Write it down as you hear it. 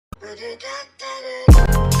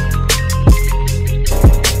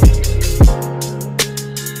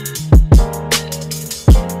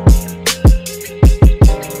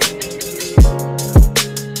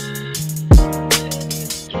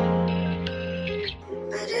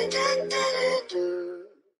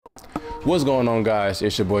What's going on, guys?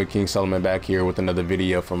 It's your boy King Solomon back here with another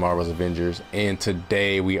video from Marvel's Avengers, and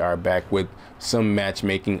today we are back with some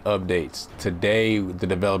matchmaking updates. Today the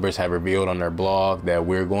developers have revealed on their blog that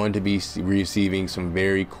we're going to be receiving some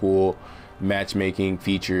very cool matchmaking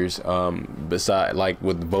features, beside like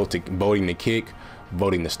with voting to kick,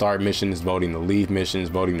 voting to start missions, voting to leave missions,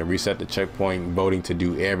 voting to reset the checkpoint, voting to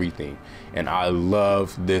do everything. And I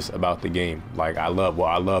love this about the game. Like I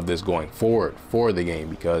love this going forward for the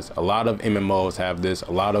game, because a lot of MMOs have this,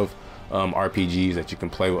 a lot of RPGs that you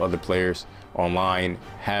can play with other players online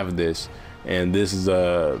have this, and this is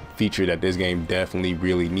a feature that this game definitely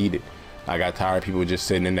really needed. I got tired of people just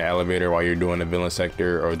sitting in the elevator while you're doing a villain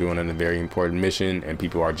sector or doing a very important mission, and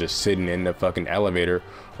people are just sitting in the fucking elevator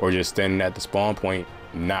or just standing at the spawn point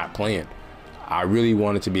not playing. I really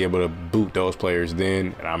wanted to be able to boot those players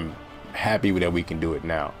then, and I'm happy that we can do it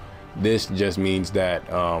now. This just means that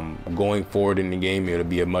going forward in the game, it'll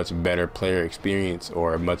be a much better player experience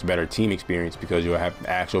or a much better team experience, because you'll have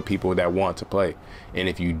actual people that want to play. And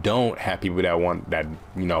if you don't have people that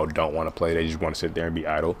don't want to play, they just want to sit there and be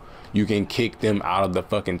idle, you can kick them out of the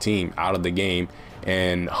fucking team, out of the game.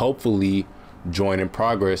 And hopefully Join in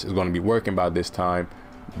Progress is going to be working by this time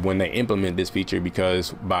when they implement this feature,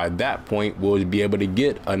 because by that point we'll be able to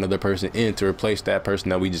get another person in to replace that person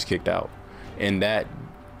that we just kicked out. And that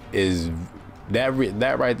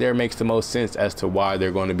right there makes the most sense as to why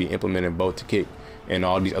they're going to be implementing vote to kick and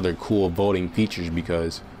all these other cool voting features,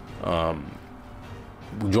 because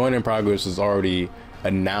Join in Progress was already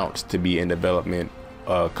announced to be in development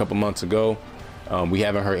a couple months ago. We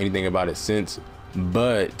haven't heard anything about it since,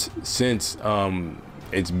 but since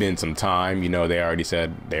it's been some time, they already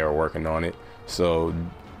said they are working on it. So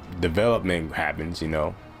development happens,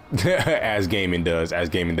 as gaming does, as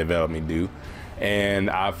gaming development do. And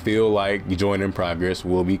I feel like Join in Progress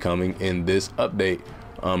will be coming in this update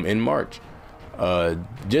in March,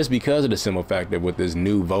 just because of the simple fact that with this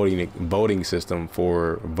new voting system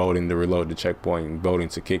for voting to reload the checkpoint, voting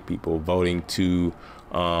to kick people, voting to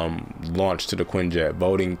launch to the Quinjet,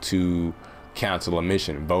 voting to cancel a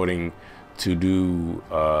mission, voting to do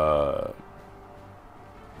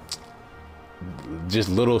just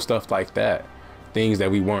little stuff like that, things that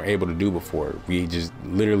we weren't able to do before. We just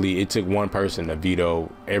literally, it took one person to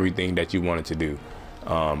veto everything that you wanted to do.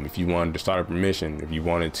 If you wanted to start a mission, if you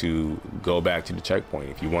wanted to go back to the checkpoint,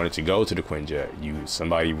 if you wanted to go to the Quinjet,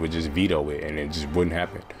 somebody would just veto it and it just wouldn't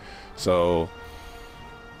happen. So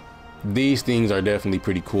these things are definitely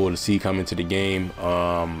pretty cool to see come into the game.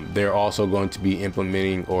 They're also going to be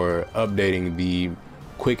implementing or updating the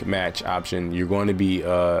quick match option. You're going to be,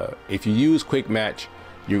 if you use quick match,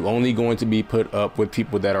 you're only going to be put up with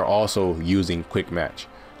people that are also using quick match.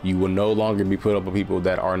 You will no longer be put up with people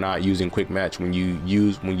that are not using quick match. When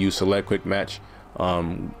you select quick match,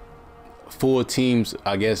 full teams,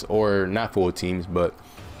 I guess, or not full teams, but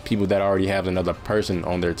people that already have another person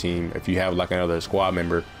on their team, if you have like another squad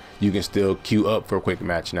member, you can still queue up for a quick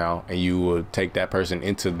match now, and you will take that person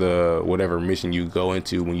into the whatever mission you go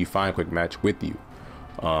into when you find quick match with you.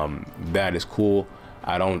 That is cool.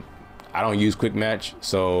 I don't use quick match,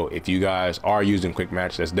 so if you guys are using quick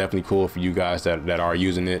match, that's definitely cool for you guys that are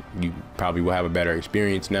using it. You probably will have a better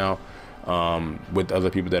experience now with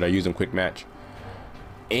other people that are using quick match.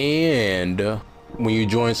 And when you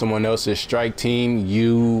join someone else's strike team,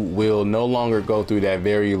 you will no longer go through that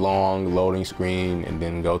very long loading screen and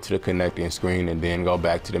then go to the connecting screen and then go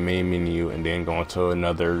back to the main menu and then go into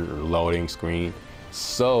another loading screen.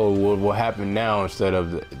 So what will happen now, instead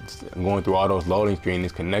of going through all those loading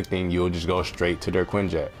screens connecting, you'll just go straight to their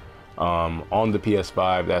Quinjet. On the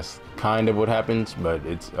PS5, that's kind of what happens, but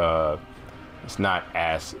it's not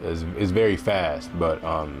as it's very fast. But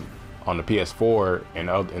on the PS4 and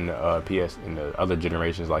in the other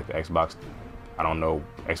generations like the Xbox, I don't know,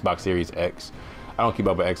 Xbox Series X, I don't keep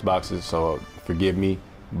up with Xboxes, so forgive me,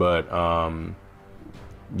 but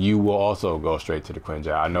you will also go straight to the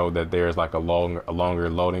Quinjet. I know that there's like a longer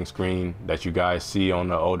loading screen that you guys see on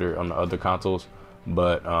the other consoles,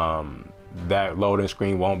 but that loading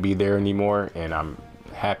screen won't be there anymore, and I'm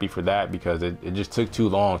happy for that, because it just took too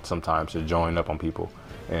long sometimes to join up on people,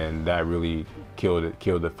 and that really killed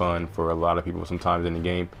the fun for a lot of people sometimes in the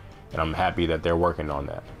game. And I'm happy that they're working on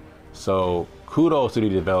that. So kudos to the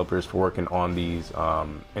developers for working on these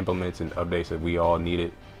implements and updates that we all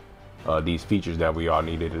needed, these features that we all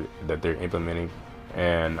needed that they're implementing.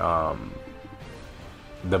 And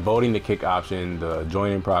the voting to kick option, the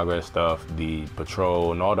join in progress stuff, the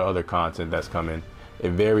patrol, and all the other content that's coming,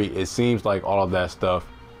 it seems like all of that stuff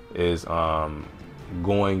is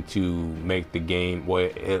going to make the game, well,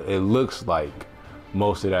 it looks like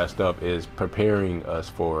most of that stuff is preparing us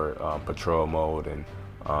for patrol mode and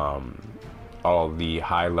all the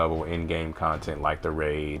high level in-game content like the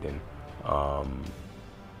raid and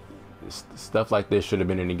stuff like this should have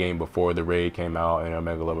been in the game before the raid came out and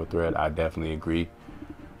Omega level threat. I definitely agree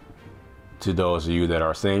to those of you that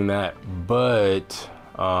are saying that, but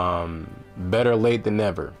better late than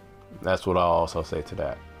never. That's what I'll also say to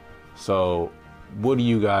that. So what do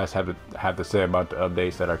you guys have to say about the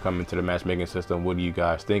updates that are coming to the matchmaking system? What do you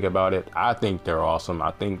guys think about it? I think they're awesome.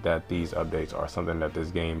 I think that these updates are something that this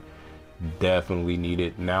game definitely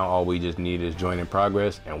needed. Now all we just need is join in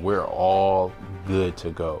progress and we're all good to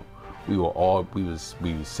go. We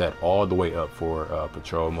set all the way up for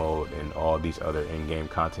patrol mode and all these other in-game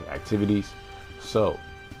content activities. So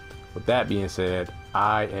with that being said,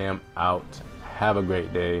 I am out. Have a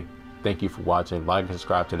great day. Thank you for watching. Like and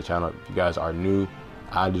subscribe to the channel if you guys are new.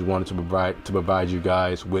 I just wanted to provide you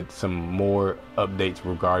guys with some more updates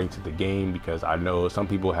regarding to the game because I know some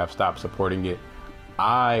people have stopped supporting it.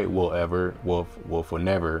 I will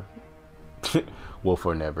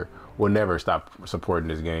never stop supporting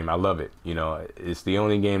this game. I love it. You know, it's the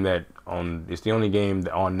only game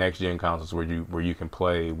on next gen consoles where you can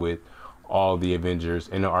play with all the Avengers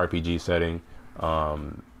in an RPG setting.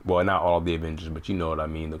 Well, not all the Avengers, but you know what I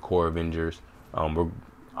mean, the core Avengers. We're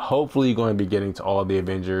hopefully going to be getting to all the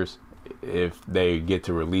Avengers if they get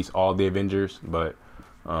to release all the Avengers, but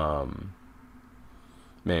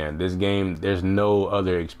man, this game, there's no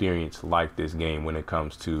other experience like this game when it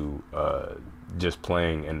comes to just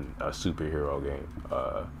playing in a superhero game.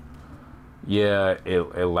 Yeah,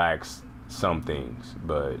 it lacks some things,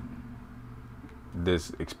 but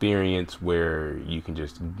this experience where you can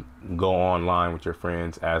just go online with your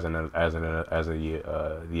friends as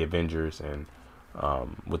the Avengers and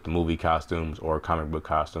with the movie costumes or comic book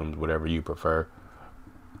costumes, whatever you prefer,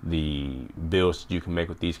 the builds you can make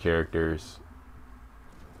with these characters,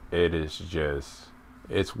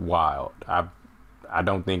 it's wild. I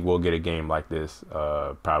don't think we'll get a game like this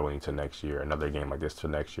probably until next year, another game like this till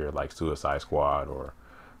next year, like Suicide Squad or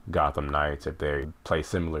Gotham Knights, if they play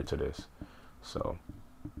similar to this. So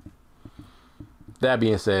that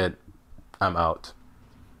being said, I'm out.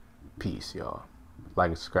 Peace, y'all. Like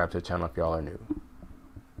and subscribe to the channel if y'all are new.